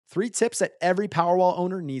3 tips that every Powerwall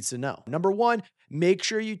owner needs to know. Number 1, make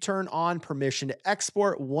sure you turn on permission to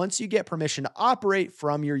export once you get permission to operate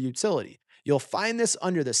from your utility. You'll find this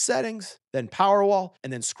under the settings, then Powerwall,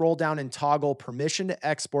 and then scroll down and toggle permission to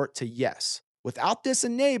export to yes. Without this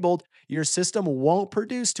enabled, your system won't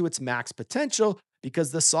produce to its max potential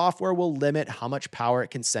because the software will limit how much power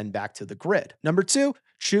it can send back to the grid. Number 2,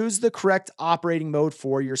 choose the correct operating mode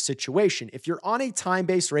for your situation. If you're on a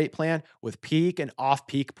time-based rate plan with peak and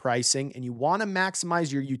off-peak pricing and you want to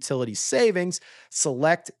maximize your utility savings,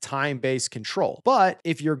 select time-based control. But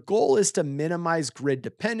if your goal is to minimize grid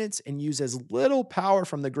dependence and use as little power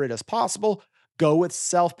from the grid as possible, go with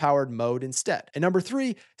self-powered mode instead. And number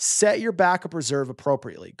 3, set your backup reserve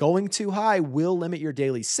appropriately. Going too high will limit your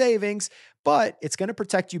daily savings, but it's going to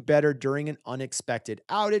protect you better during an unexpected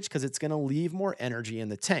outage because it's going to leave more energy in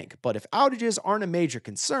the tank. But if outages aren't a major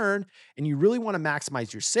concern and you really want to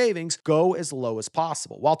maximize your savings, go as low as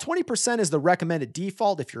possible. While 20% is the recommended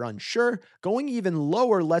default if you're unsure, going even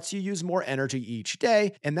lower lets you use more energy each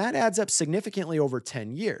day, and that adds up significantly over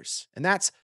 10 years. And that's